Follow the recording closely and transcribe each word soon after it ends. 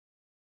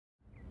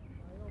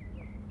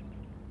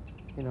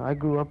You know, I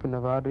grew up in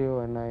Navarro,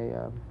 and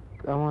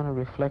I want to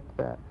reflect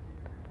that,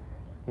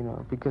 you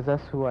know, because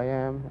that's who I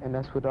am, and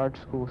that's what art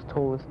schools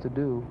told us to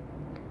do,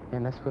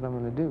 and that's what I'm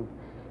going to do.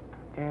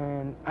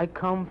 And I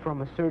come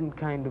from a certain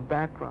kind of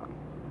background,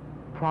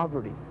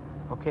 poverty,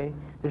 okay?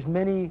 There's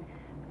many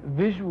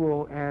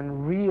visual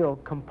and real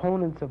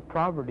components of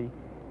poverty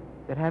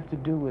that have to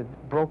do with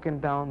broken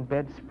down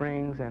bed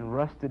springs and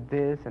rusted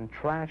this and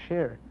trash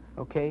here,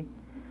 okay?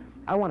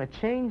 I want to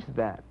change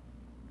that,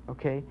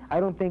 okay? I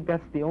don't think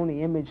that's the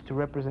only image to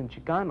represent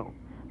Chicano,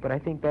 but I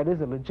think that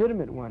is a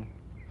legitimate one.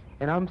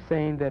 And I'm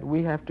saying that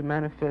we have to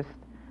manifest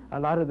a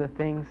lot of the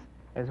things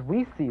as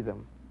we see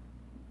them,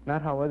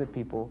 not how other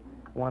people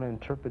want to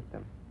interpret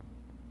them.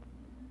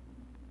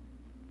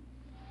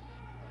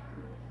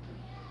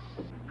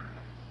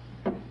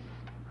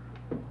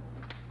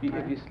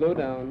 If you slow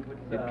down,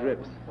 it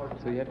drips.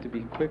 So you have to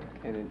be quick,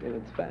 and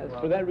it's fast.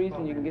 For that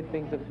reason, you can get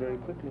things up very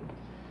quickly.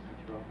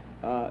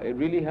 It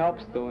really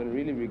helps, though, and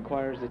really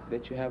requires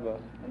that you have a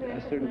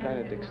certain kind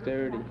of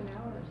dexterity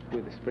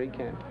with a spray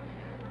can.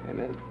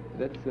 And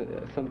that's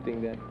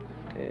something that,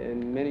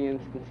 in many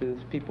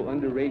instances, people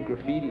underrate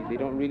graffiti. They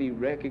don't really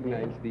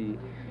recognize the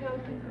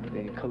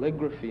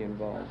calligraphy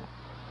involved.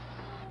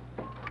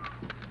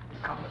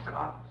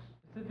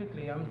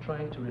 Specifically, I'm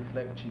trying to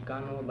reflect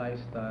Chicano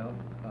lifestyle,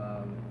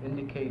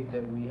 indicate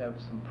that we have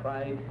some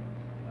pride,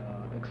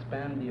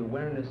 expand the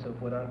awareness of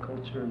what our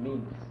culture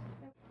means.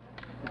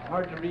 It's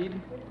hard to read.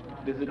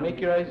 Does it make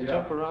your eyes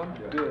jump around?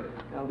 Good.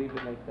 I'll leave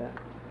it like that.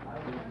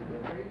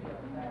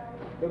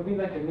 It'll be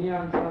like a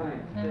neon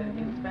sign.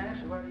 In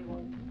Spanish, what do you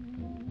want?